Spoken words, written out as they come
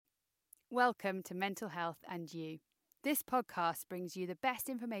Welcome to Mental Health and You. This podcast brings you the best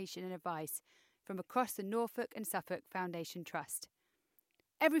information and advice from across the Norfolk and Suffolk Foundation Trust.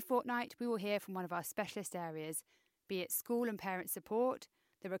 Every fortnight we will hear from one of our specialist areas, be it school and parent support,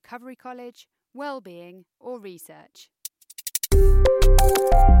 the Recovery College, wellbeing or research.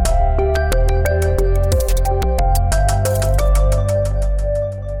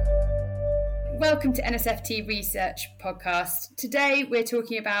 Welcome to NSFT Research Podcast. Today we're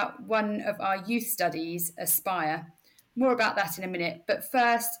talking about one of our youth studies, Aspire. More about that in a minute, but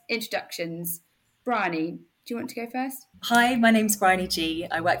first, introductions. Bryony, do you want to go first? Hi, my name's Bryony G.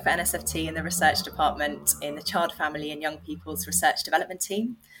 I work for NSFT in the research department in the Child, Family and Young People's Research Development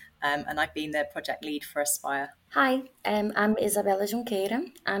team, and I've been the project lead for Aspire. Hi, I'm Isabella Junqueira.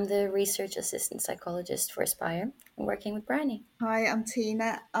 I'm the research assistant psychologist for Aspire. I'm working with Bryony. Hi, I'm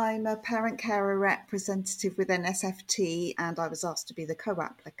Tina. I'm a parent carer representative with NSFT and I was asked to be the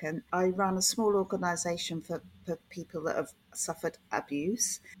co-applicant. I run a small organisation for people that have suffered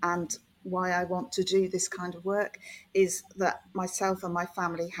abuse, and why I want to do this kind of work is that myself and my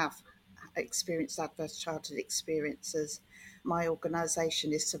family have experienced adverse childhood experiences. My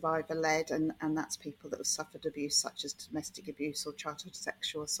organisation is survivor-led, and that's people that have suffered abuse, such as domestic abuse or childhood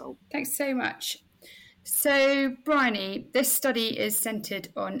sexual assault. Thanks so much. So, Bryony, this study is centred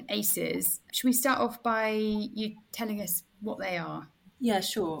on ACEs. Should we start off by you telling us what they are? Yeah,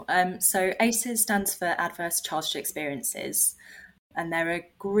 sure. So ACEs stands for Adverse Childhood Experiences, and they're a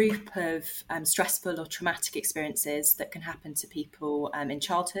group of stressful or traumatic experiences that can happen to people in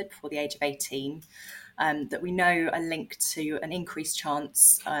childhood before the age of 18. That we know are linked to an increased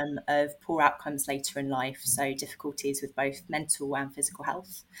chance of poor outcomes later in life, so difficulties with both mental and physical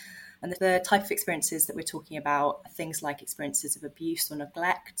health. And the type of experiences that we're talking about are things like experiences of abuse or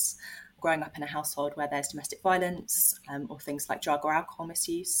neglect, growing up in a household where there's domestic violence, or things like drug or alcohol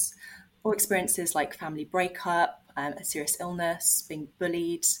misuse, or experiences like family breakup, a serious illness, being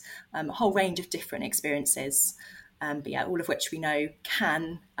bullied, a whole range of different experiences. All of which we know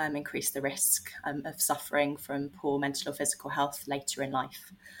can increase the risk of suffering from poor mental or physical health later in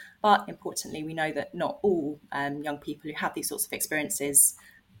life. But importantly, we know that not all young people who have these sorts of experiences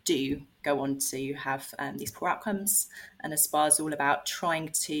do go on to have these poor outcomes. And Aspire is all about trying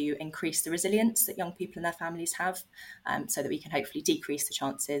to increase the resilience that young people and their families have, so that we can hopefully decrease the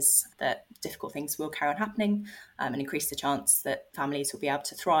chances that difficult things will carry on happening, and increase the chance that families will be able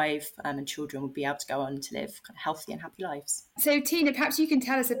to thrive, and children will be able to go on to live kind of healthy and happy lives. So, Tina, perhaps you can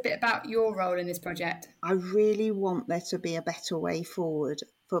tell us a bit about your role in this project. I really want there to be a better way forward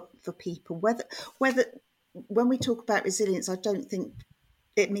for people. Whether when we talk about resilience, I don't think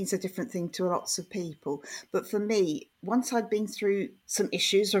it means a different thing to lots of people. But for me, once I'd been through some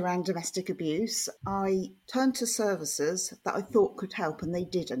issues around domestic abuse, I turned to services that I thought could help, and they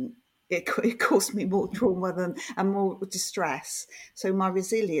didn't. It caused me more trauma and more distress. So my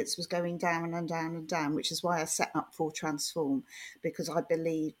resilience was going down and down and down, which is why I set up For Transform, because I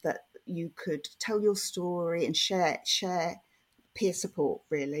believed that you could tell your story and share peer support,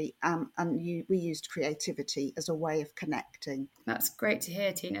 really, and we used creativity as a way of connecting. That's great to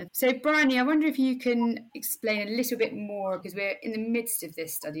hear, Tina. So, Bryony, I wonder if you can explain a little bit more, because we're in the midst of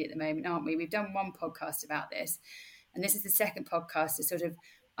this study at the moment, aren't we? We've done one podcast about this, and this is the second podcast to sort of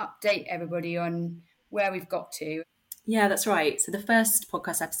update everybody on where we've got to. Yeah, that's right. So the first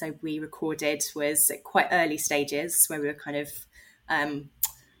podcast episode we recorded was at quite early stages, where we were kind of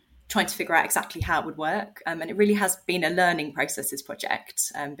trying to figure out exactly how it would work. And it really has been a learning process, this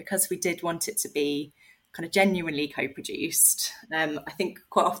project, because we did want it to be kind of genuinely co-produced. I think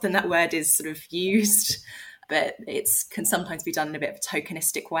quite often that word is sort of used, but it can sometimes be done in a bit of a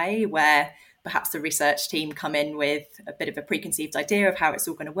tokenistic way, where perhaps the research team come in with a bit of a preconceived idea of how it's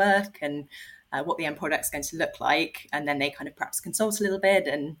all going to work and what the end product's going to look like. And then they kind of perhaps consult a little bit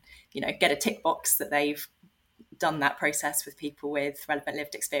and, get a tick box that they've done that process with people with relevant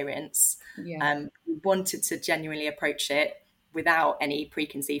lived experience. Yeah. We wanted to genuinely approach it without any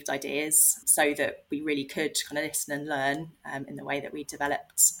preconceived ideas, so that we really could kind of listen and learn in the way that we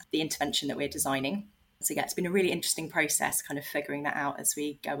developed the intervention that we're designing. So yeah, it's been a really interesting process kind of figuring that out as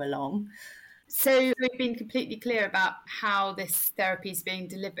we go along. So we've been completely clear about how this therapy is being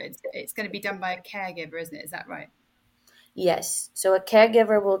delivered. It's going to be done by a caregiver, isn't it? Is that right? Yes. So a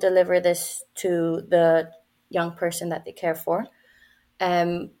caregiver will deliver this to the young person that they care for,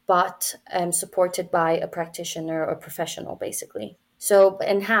 but supported by a practitioner or professional, basically. So,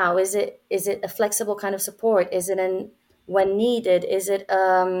 and how is it a flexible kind of support? Is it when needed? Is it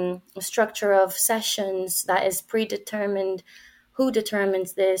a structure of sessions that is predetermined? Who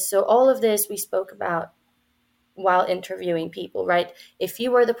determines this? So all of this we spoke about while interviewing people, right? If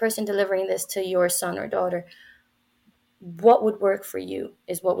you were the person delivering this to your son or daughter, what would work for you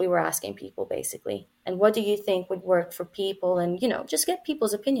is what we were asking people, basically. And what do you think would work for people? And, just get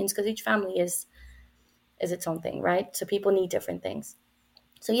people's opinions, because each family is its own thing, right? So people need different things.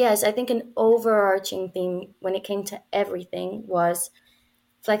 So yes, I think an overarching theme when it came to everything was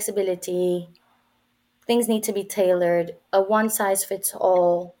flexibility. Things need to be tailored. A one size fits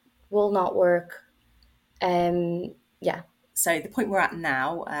all will not work. Yeah. So the point we're at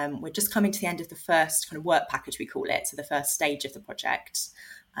now, we're just coming to the end of the first kind of work package, we call it, so the first stage of the project,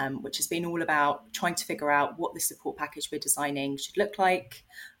 which has been all about trying to figure out what the support package we're designing should look like,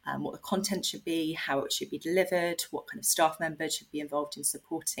 what the content should be, how it should be delivered, what kind of staff members should be involved in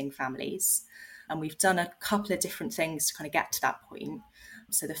supporting families. And we've done a couple of different things to kind of get to that point.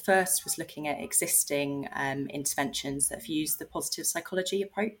 So the first was looking at existing interventions that have used the positive psychology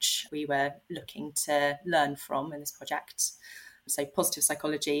approach we were looking to learn from in this project. So positive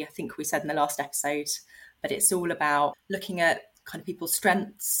psychology, I think we said in the last episode, but it's all about looking at kind of people's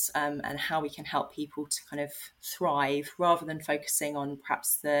strengths and how we can help people to kind of thrive rather than focusing on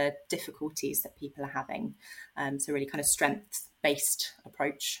perhaps the difficulties that people are having. So really kind of strength-based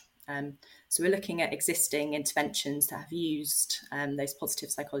approach. So we're looking at existing interventions that have used those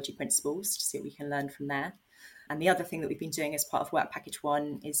positive psychology principles to see what we can learn from there. And the other thing that we've been doing as part of Work Package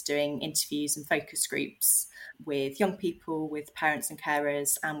 1 is doing interviews and focus groups with young people, with parents and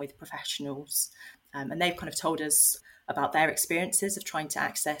carers, and with professionals. And they've kind of told us about their experiences of trying to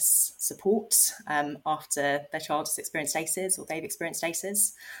access support after their child has experienced ACEs or they've experienced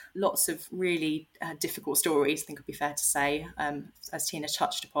ACEs. Lots of really difficult stories, I think would be fair to say, as Tina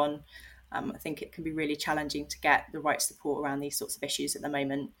touched upon. I think it can be really challenging to get the right support around these sorts of issues at the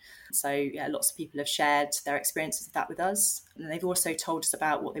moment. So yeah, lots of people have shared their experiences of that with us. And they've also told us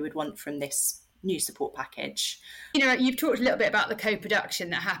about what they would want from this new support package. You've talked a little bit about the co-production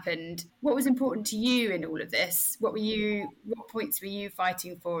that happened. What was important to you in all of this? What points were you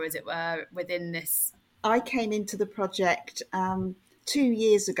fighting for, as it were, within this? I came into the project 2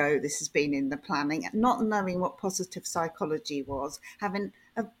 years ago. This has been in the planning, not knowing what positive psychology was, having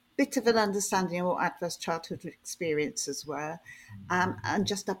a bit of an understanding of what adverse childhood experiences were, and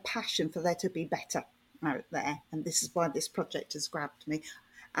just a passion for there to be better out there. And this is why this project has grabbed me.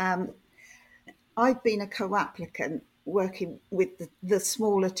 I've been a co-applicant working with the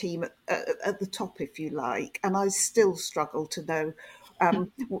smaller team at the top, if you like, and I still struggle to know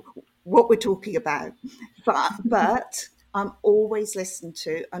what we're talking about. But I'm always listened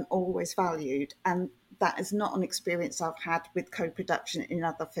to and always valued, and that is not an experience I've had with co-production in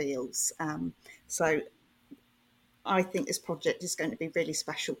other fields. So I think this project is going to be really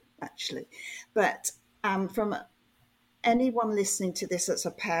special, actually. But from anyone listening to this that's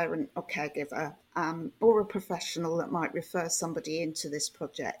a parent or caregiver or a professional that might refer somebody into this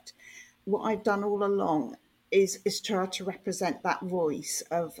project, what I've done all along is try to represent that voice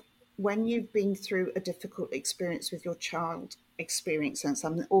of when you've been through a difficult experience with your child experiencing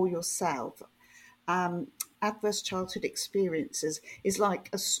something or yourself. Adverse childhood experiences is like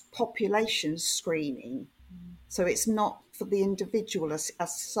a population screening. So it's not for the individual as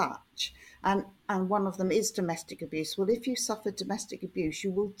such. And one of them is domestic abuse. Well, if you suffer domestic abuse,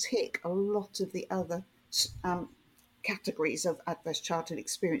 you will tick a lot of the other categories of adverse childhood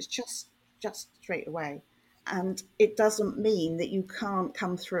experience just straight away. And it doesn't mean that you can't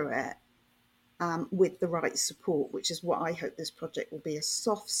come through it with the right support, which is what I hope this project will be, a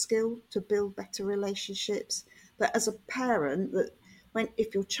soft skill to build better relationships. But as a parent, that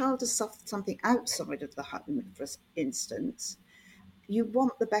if your child has suffered something outside of the home, for instance, you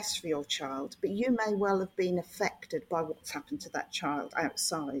want the best for your child, but you may well have been affected by what's happened to that child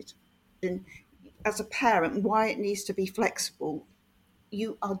outside. And as a parent, why it needs to be flexible,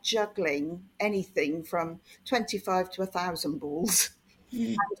 you are juggling anything from 25 to 1,000 balls.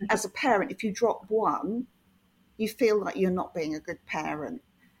 And as a parent, if you drop one, you feel like you're not being a good parent.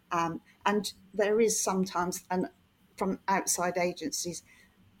 And there is sometimes, and from outside agencies,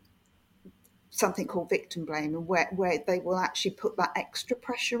 something called victim blaming, where they will actually put that extra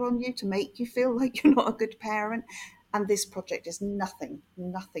pressure on you to make you feel like you're not a good parent. And this project is nothing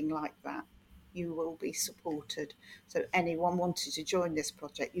like that. You will be supported. So anyone wanting to join this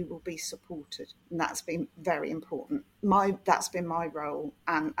project, you will be supported. And that's been very important. That's been my role,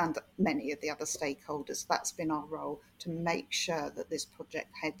 and many of the other stakeholders. That's been our role, to make sure that this project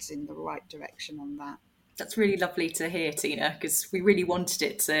heads in the right direction on that. That's really lovely to hear, Tina, because we really wanted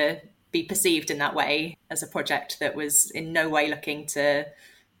it to be perceived in that way, as a project that was in no way looking to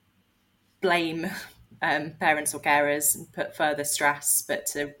blame parents or carers and put further stress, but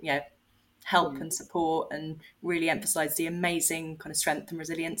to help and support, and really emphasise the amazing kind of strength and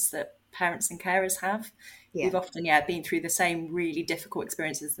resilience that parents and carers have. Who've often been through the same really difficult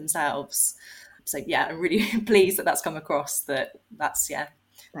experiences themselves. So I'm really pleased that that's come across, that's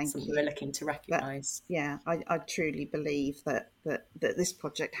something we're looking to recognise. I truly believe that this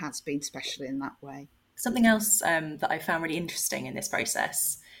project has been special in that way. Something else that I found really interesting in this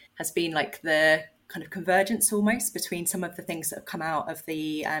process has been like the kind of convergence almost between some of the things that have come out of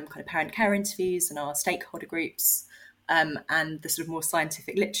the kind of parent care interviews and our stakeholder groups, and the sort of more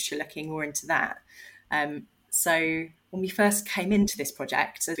scientific literature looking more into that. So when we first came into this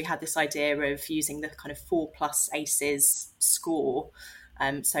project, we had this idea of using the kind of 4+ ACEs score.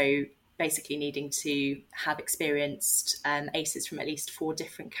 So basically needing to have experienced ACEs from at least 4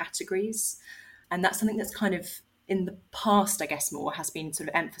 different categories. And that's something that's kind of in the past, I guess, more has been sort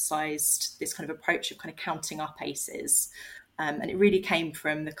of emphasised, this kind of approach of kind of counting up ACEs. And it really came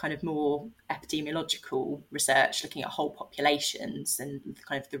from the kind of more epidemiological research, looking at whole populations and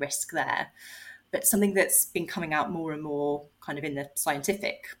kind of the risk there. But something that's been coming out more and more kind of in the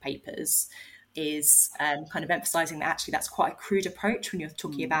scientific papers is kind of emphasising that actually that's quite a crude approach when you're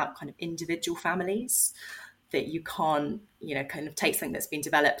talking about kind of individual families, that you can't, kind of take something that's been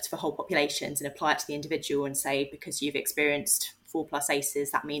developed for whole populations and apply it to the individual and say, because you've experienced 4+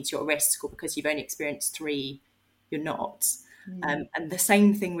 ACEs, that means you're at risk, or because you've only experienced 3, you're not. And the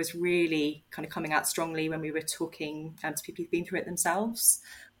same thing was really kind of coming out strongly when we were talking to people who've been through it themselves,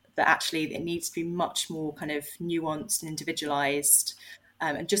 that actually it needs to be much more kind of nuanced and individualised.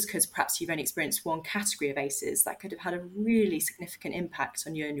 And just because perhaps you've only experienced one category of ACEs, that could have had a really significant impact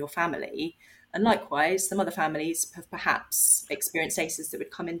on you and your family. And likewise, some other families have perhaps experienced ACEs that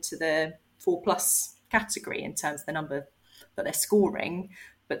would come into the 4+ category in terms of the number that they're scoring,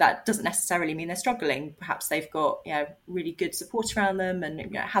 but that doesn't necessarily mean they're struggling. Perhaps they've got really good support around them, and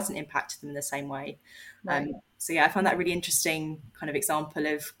it hasn't impacted them in the same way. Right. So I found that a really interesting kind of example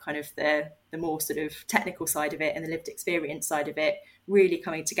of kind of the more sort of technical side of it and the lived experience side of it really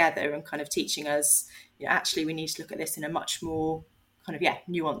coming together and kind of teaching us, actually we need to look at this in a much more kind of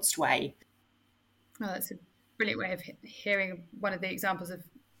nuanced way. Oh, that's a brilliant way of hearing one of the examples of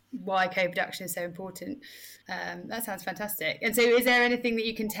why co-production is so important. That sounds fantastic. And so is there anything that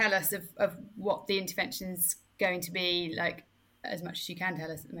you can tell us of what the intervention is going to be like, as much as you can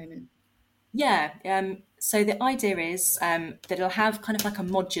tell us at the moment? So the idea is that it'll have kind of like a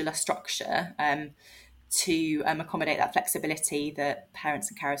modular structure to accommodate that flexibility that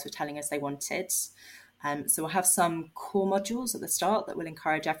parents and carers were telling us they wanted. So we'll have some core modules at the start that will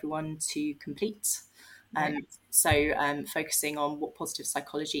encourage everyone to complete. So focusing on what positive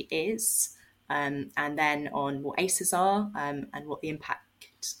psychology is, and then on what ACEs are, and what the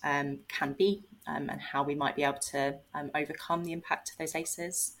impact can be, and how we might be able to overcome the impact of those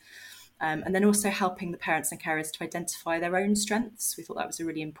ACEs. And then also helping the parents and carers to identify their own strengths. We thought that was a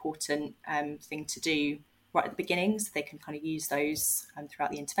really important thing to do right at the beginning, so they can kind of use those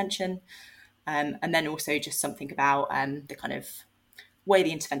throughout the intervention. And then also just something about the kind of way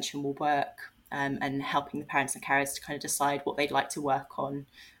the intervention will work, and helping the parents and carers to kind of decide what they'd like to work on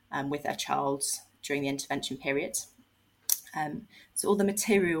with their child during the intervention period. So all the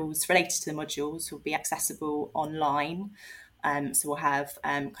materials related to the modules will be accessible online. So we'll have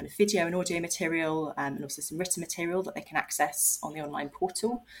kind of video and audio material, and also some written material that they can access on the online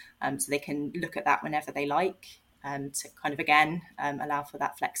portal. So they can look at that whenever they like, to kind of, again, allow for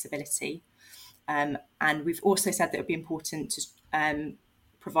that flexibility. And we've also said that it would be important to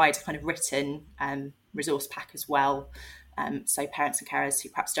provide a kind of written resource pack as well. So parents and carers who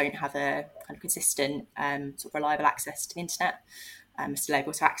perhaps don't have a kind of consistent, sort of reliable access to the internet, are still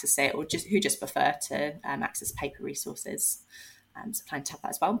able to access it, or who just prefer to access paper resources. So plan to have that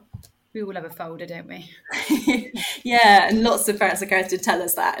as well. We all have a folder, don't we? And lots of parents and carers did tell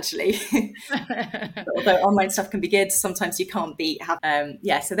us that, actually. Although online stuff can be good, sometimes you can't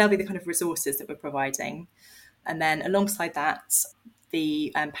so they'll be the kind of resources that we're providing. And then alongside that,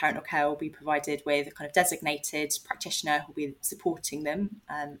 the parent or care will be provided with a kind of designated practitioner who will be supporting them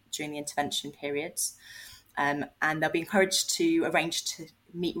during the intervention periods. And they'll be encouraged to arrange to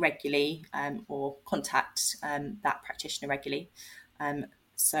meet regularly, or contact that practitioner regularly.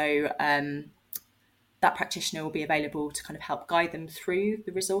 So that practitioner will be available to kind of help guide them through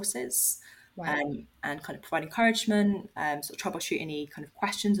the resources. Wow. And kind of provide encouragement, sort of troubleshoot any kind of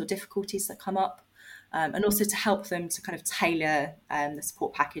questions or difficulties that come up. And also to help them to kind of tailor the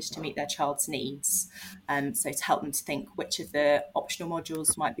support package to meet their child's needs. So to help them to think which of the optional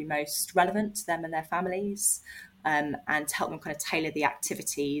modules might be most relevant to them and their families, and to help them kind of tailor the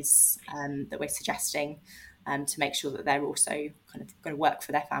activities that we're suggesting, to make sure that they're also kind of going to work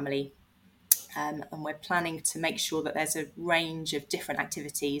for their family And we're planning to make sure that there's a range of different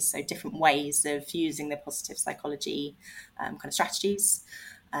activities, so different ways of using the positive psychology kind of strategies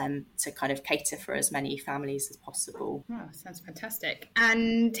to kind of cater for as many families as possible. Oh, sounds fantastic.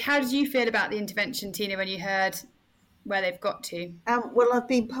 And how did you feel about the intervention, Tina, when you heard where they've got to? Well, I've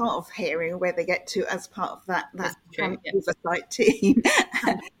been part of hearing where they get to as part of that oversight team.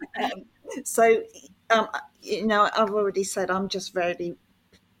 So, I've already said I'm just very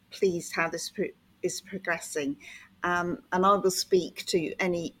pleased how this is progressing. And I will speak to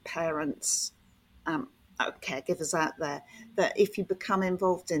any parents, caregivers out there, that if you become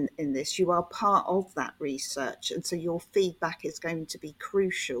involved in this, you are part of that research. And so your feedback is going to be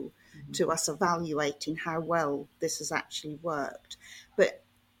crucial to us evaluating how well this has actually worked. But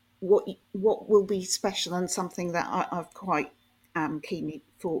what will be special, and something that I've quite keenly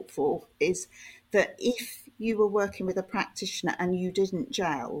fought for, is that if you were working with a practitioner and you didn't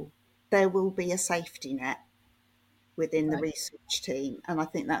gel, there will be a safety net within the research team. And I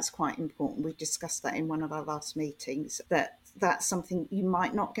think that's quite important. We discussed that in one of our last meetings, that's something you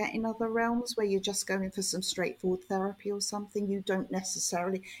might not get in other realms where you're just going for some straightforward therapy or something. You don't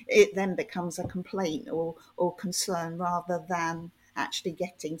necessarily, it then becomes a complaint or concern rather than actually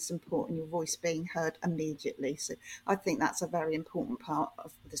getting support and your voice being heard immediately. So I think that's a very important part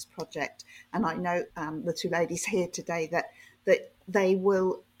of this project. And I know the two ladies here today that they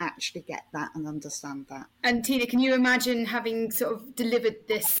will actually get that and understand that. And Tina, can you imagine having sort of delivered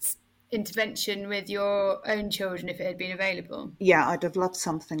this intervention with your own children if it had been available? Yeah, I'd have loved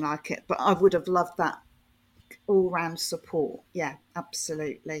something like it, but I would have loved that all-round support. Yeah,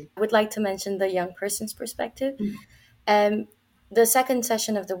 absolutely. I would like to mention the young person's perspective. The second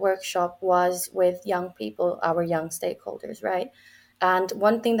session of the workshop was with young people, our young stakeholders, right? And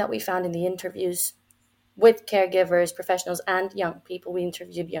one thing that we found in the interviews with caregivers, professionals, and young people, we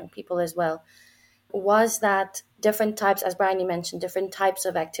interviewed young people as well, was that different types, as Bryony mentioned, different types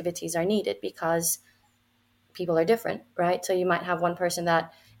of activities are needed because people are different, right? So you might have one person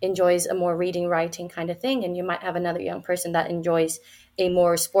that enjoys a more reading, writing kind of thing, and you might have another young person that enjoys a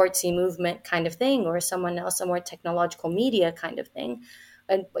more sportsy movement kind of thing, or someone else a more technological media kind of thing.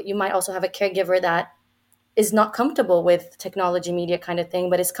 But you might also have a caregiver that is not comfortable with technology media kind of thing,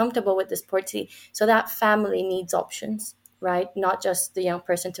 but is comfortable with the sportsy. So that family needs options, right? Not just the young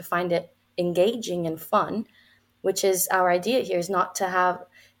person to find it engaging and fun, which is our idea here, is not to have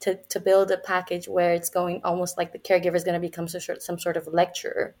to build a package where it's going almost like the caregiver is going to become some sort of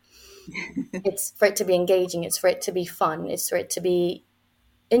lecturer. It's for it to be engaging. It's for it to be fun. It's for it to be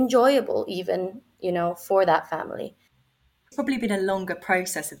enjoyable even, for that family. It's probably been a longer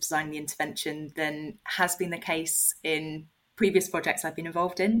process of designing the intervention than has been the case in previous projects I've been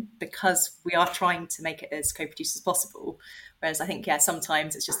involved in, because we are trying to make it as co-produced as possible. Whereas I think,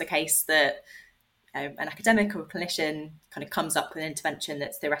 sometimes it's just the case that an academic or a clinician kind of comes up with an intervention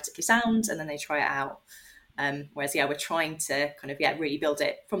that's theoretically sound and then they try it out. Whereas, we're trying to kind of, really build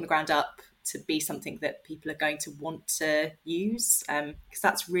it from the ground up to be something that people are going to want to use, because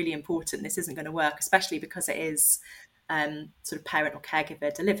that's really important. This isn't going to work, especially because it is sort of parent or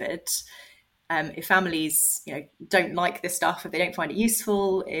caregiver delivered. If families, don't like this stuff, if they don't find it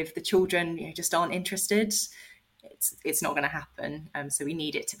useful, if the children, just aren't interested, it's not going to happen. So we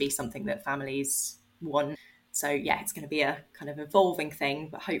need it to be something that families want. So it's going to be a kind of evolving thing,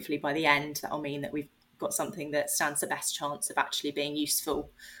 but hopefully by the end that'll mean that we've got something that stands the best chance of actually being useful,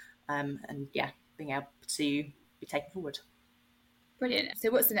 and being able to be taken forward. Brilliant.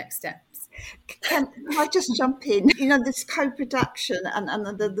 So what's the next steps? Can I just jump in? This co-production and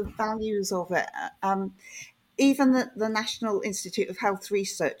the values of it. Even the National Institute of Health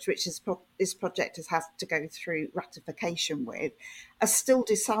Research, which this project has had to go through ratification with, are still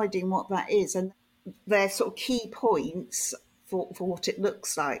deciding what that is. And their sort of key points for what it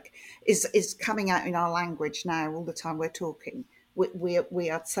looks like is coming out in our language now all the time we're talking. We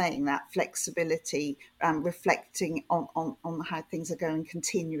are saying that flexibility, reflecting on how things are going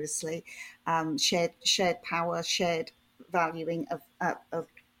continuously, shared power, shared valuing of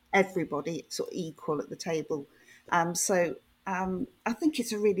everybody sort of equal at the table. So I think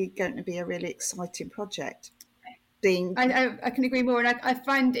it's going to be a really exciting project. I can agree more, and I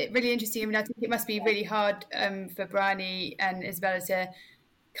find it really interesting. I mean, I think it must be really hard for Bryony and Isabella to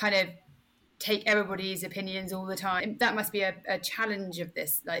kind of take everybody's opinions all the time. That must be a challenge of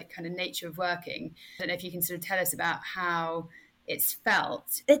this, like, kind of nature of working. I don't know if you can sort of tell us about how it's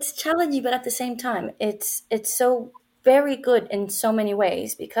felt. It's challenging, but at the same time, it's so very good in so many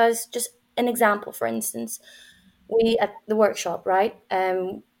ways. Because just an example, for instance, we at the workshop, right,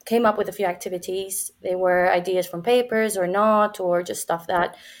 came up with a few activities. They were ideas from papers or not, or just stuff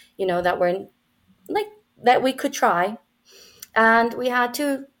that, that were like that we could try. And we had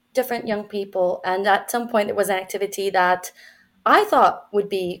two different young people, and at some point it was an activity that I thought would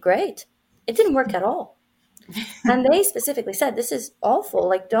be great. It didn't work at all. And they specifically said, this is awful.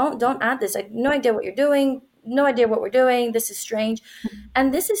 Like, don't add this. Like, no idea what you're doing. No idea what we're doing. This is strange.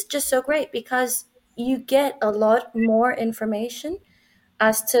 And this is just so great because you get a lot more information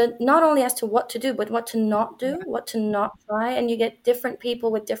as to not only as to what to do, but what to not do, what to not try. And you get different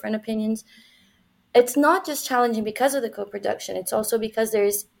people with different opinions. It's not just challenging because of the co-production. It's also because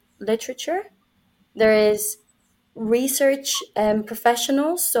there's literature, there is research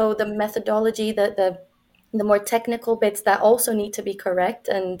professionals. So the methodology, the more technical bits that also need to be correct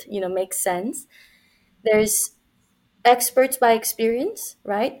and, make sense. There's experts by experience,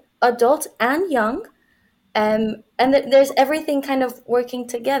 right? Adult and young. And there's everything kind of working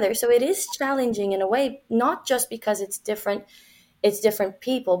together. So it is challenging in a way, not just because it's different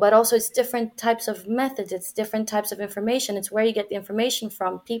people, but also it's different types of methods, it's different types of information, it's where you get the information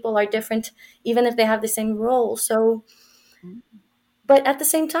from. People are different, even if they have the same role. So, but at the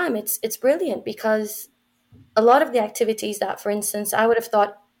same time, it's brilliant because a lot of the activities that, for instance, I would have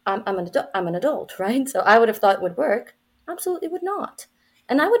thought, I'm an adult, right? So I would have thought would work, absolutely would not.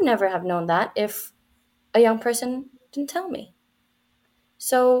 And I would never have known that if a young person didn't tell me.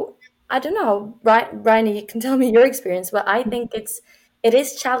 So I don't know, Ryan, you can tell me your experience, but I think it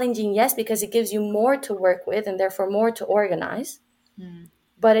is challenging, yes, because it gives you more to work with and therefore more to organize.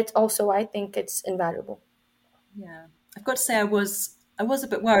 But it's also, I think it's invaluable. Yeah, I've got to say I was a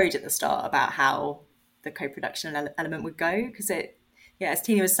bit worried at the start about how the co-production element would go, because as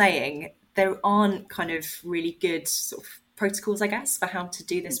Tina was saying, there aren't kind of really good sort of protocols, I guess, for how to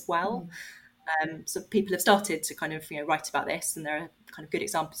do this well. So people have started to kind of write about this, and there are kind of good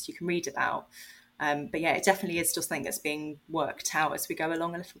examples you can read about. But yeah, it definitely is still something that's being worked out as we go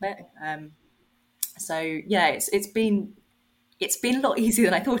along a little bit. So yeah, it's been a lot easier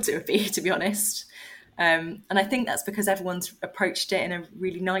than I thought it would be, to be honest. And I think that's because everyone's approached it in a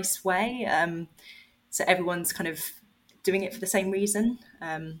really nice way. So everyone's kind of doing it for the same reason.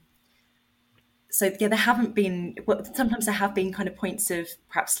 So yeah, sometimes there have been kind of points of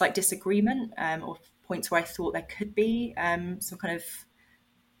perhaps slight disagreement, or points where I thought there could be some kind of,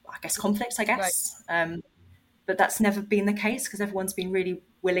 I guess, conflict, I guess. Right. But that's never been the case because everyone's been really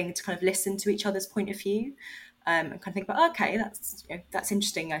willing to kind of listen to each other's point of view, and kind of think about, okay, that's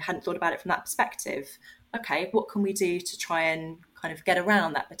interesting. I hadn't thought about it from that perspective. Okay, what can we do to try and kind of get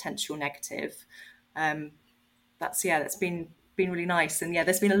around that potential negative? That's been really nice, and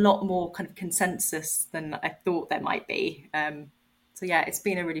there's been a lot more kind of consensus than I thought there might be. So yeah, it's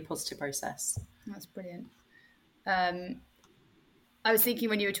been a really positive process. That's brilliant. I was thinking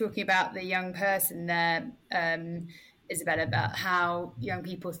when you were talking about the young person there, Isabella, about how young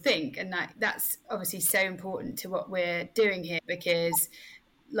people think, and that's obviously so important to what we're doing here, because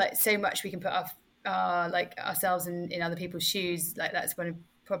like so much we can put like ourselves in other people's shoes. Like that's one of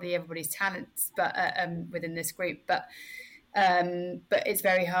probably everybody's talents, but within this group, but it's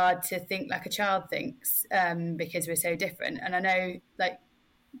very hard to think like a child thinks, because we're so different. And I know, like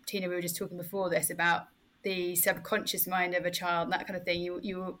Tina, we were just talking before this about the subconscious mind of a child and that kind of thing.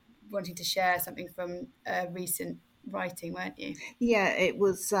 You were wanting to share something from a recent writing, weren't you? Yeah, it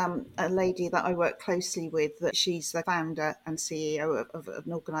was a lady that I work closely with. That she's the founder and CEO of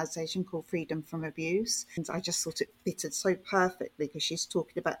an organisation called Freedom from Abuse. And I just thought it fitted so perfectly because she's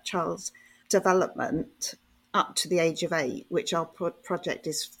talking about child's development up to the age of 8, which our project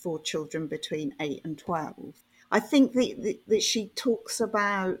is for children between 8 and 12. I think that she talks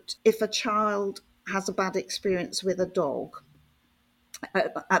about if a child has a bad experience with a dog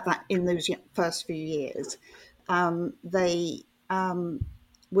in those first few years, they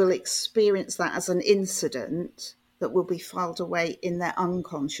will experience that as an incident that will be filed away in their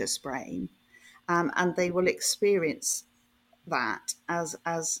unconscious brain, and they will experience that as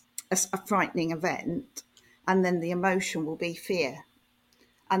a frightening event, and then the emotion will be fear,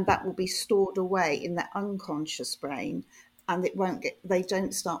 and that will be stored away in their unconscious brain, and they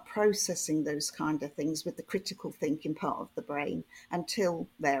don't start processing those kind of things with the critical thinking part of the brain until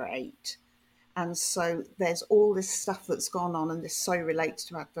they're 8. And so there's all this stuff that's gone on, and this so relates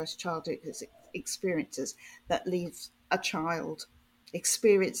to adverse childhood experiences that leaves a child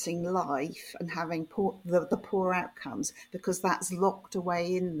experiencing life and having the poor outcomes because that's locked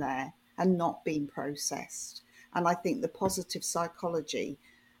away in there and not being processed. And I think the positive psychology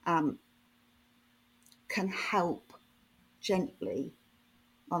can help gently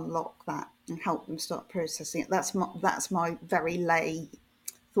unlock that and help them start processing it. That's my very lay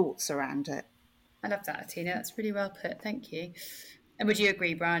thoughts around it. I love that, Tina. That's really well put. Thank you. And would you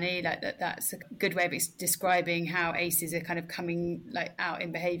agree, Bryony, like that's a good way of describing how ACEs are kind of coming like out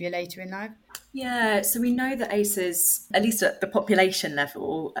in behaviour later in life? Yeah, so we know that ACEs, at least at the population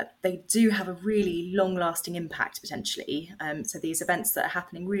level, they do have a really long-lasting impact potentially. So these events that are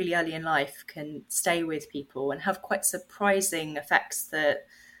happening really early in life can stay with people and have quite surprising effects that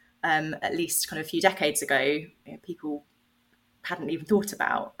at least kind of a few decades ago, people hadn't even thought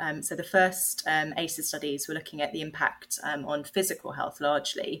about. So the first ACEs studies were looking at the impact on physical health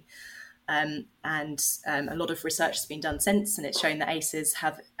largely. And a lot of research has been done since, and it's shown that ACEs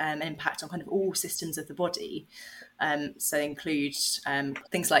have an impact on kind of all systems of the body. So they include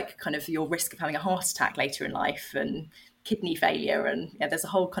things like kind of your risk of having a heart attack later in life and kidney failure. And there's a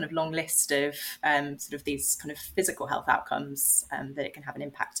whole kind of long list of sort of these kind of physical health outcomes that it can have an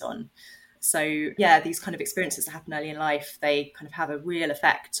impact on. So these kind of experiences that happen early in life, they kind of have a real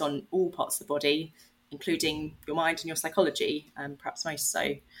effect on all parts of the body, including your mind and your psychology, perhaps most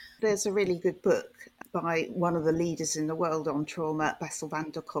so. There's a really good book by one of the leaders in the world on trauma, Bessel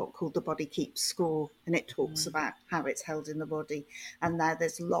van der Kolk, called The Body Keeps Score, and it talks about how it's held in the body. And now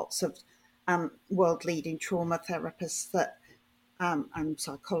there's lots of world-leading trauma therapists that and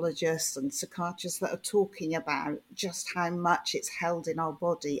psychologists and psychiatrists that are talking about just how much it's held in our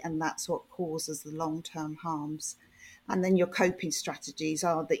body, and that's what causes the long-term harms. And then your coping strategies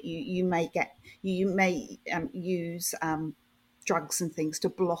are that you may use drugs and things to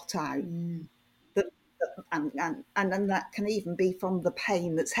blot out and then that can even be from the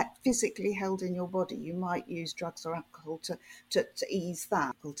pain that's physically held in your body. You might use drugs or alcohol to ease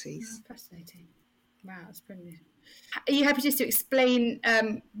that difficulties. Oh, fascinating. Wow, that's brilliant. Are you happy just to explain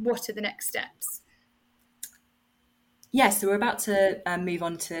what are the next steps? Yes, so we're about to move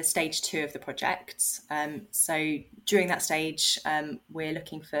on to stage 2 of the project. So during that stage, we're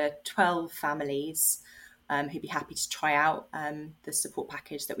looking for 12 families who'd be happy to try out the support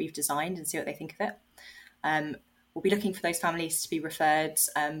package that we've designed and see what they think of it. We'll be looking for those families to be referred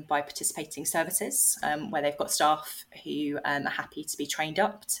by participating services where they've got staff who are happy to be trained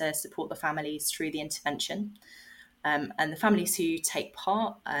up to support the families through the intervention. And the families who take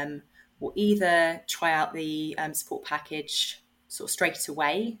part will either try out the support package sort of straight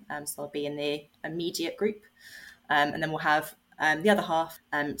away, so they'll be in the immediate group, and then we'll have the other half,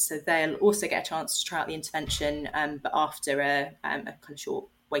 so they'll also get a chance to try out the intervention, but after a kind of short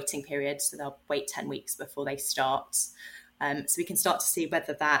waiting period, so they'll wait 10 weeks before they start. So we can start to see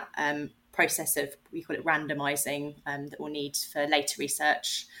whether that process of, we call it randomising, that we'll need for later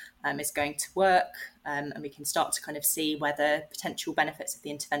research is going to work, and we can start to kind of see whether potential benefits of the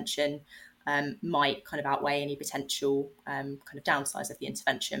intervention might kind of outweigh any potential kind of downsides of the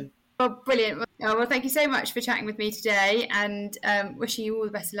intervention. Well, brilliant. Well, thank you so much for chatting with me today, and wishing you all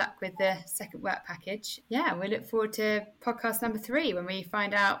the best of luck with the second work package. Yeah, we look forward to podcast number 3 when we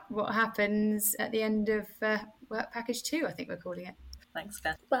find out what happens at the end of work package 2, I think we're calling it. Thanks,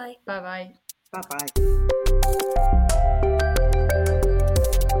 Beth. Bye. Bye-bye. Bye-bye.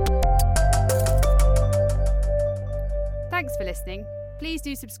 Thanks for listening. Please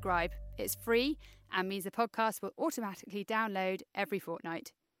do subscribe. It's free and means the podcast will automatically download every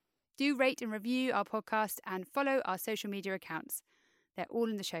fortnight. Do rate and review our podcast and follow our social media accounts. They're all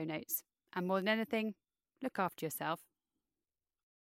in the show notes. And more than anything, look after yourself.